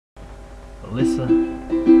Alyssa,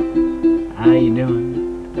 how you doing?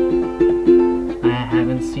 I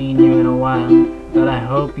haven't seen you in a while, but I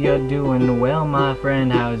hope you're doing well, my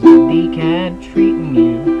friend. How's the cat treating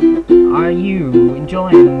you? Are you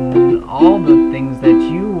enjoying all the things that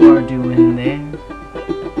you are doing there?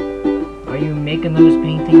 Are you making those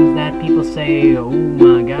paintings that people say, oh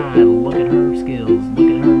my god, look at her skills,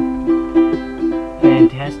 look at her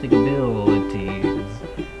fantastic abilities?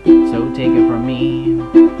 So take it from me,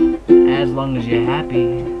 as long as you're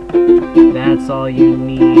happy, that's all you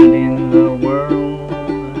need in the world.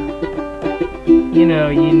 You know,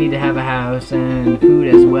 you need to have a house and food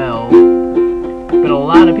as well. But a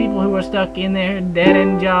lot of people who are stuck in their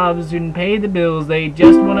dead-end jobs and pay the bills, they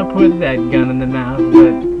just want to put that gun in the mouth.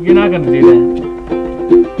 But you're not going to do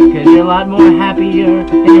that, because you're a lot more happier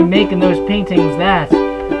and you're making those paintings that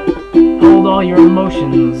hold all your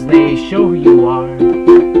emotions. They show who you are.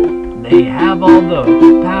 They have all the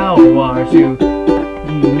power to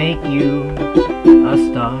make you a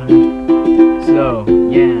star. So,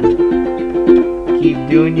 yeah, keep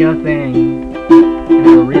doing your thing.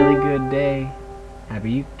 Have a really good day.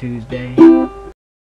 Happy Tuesday.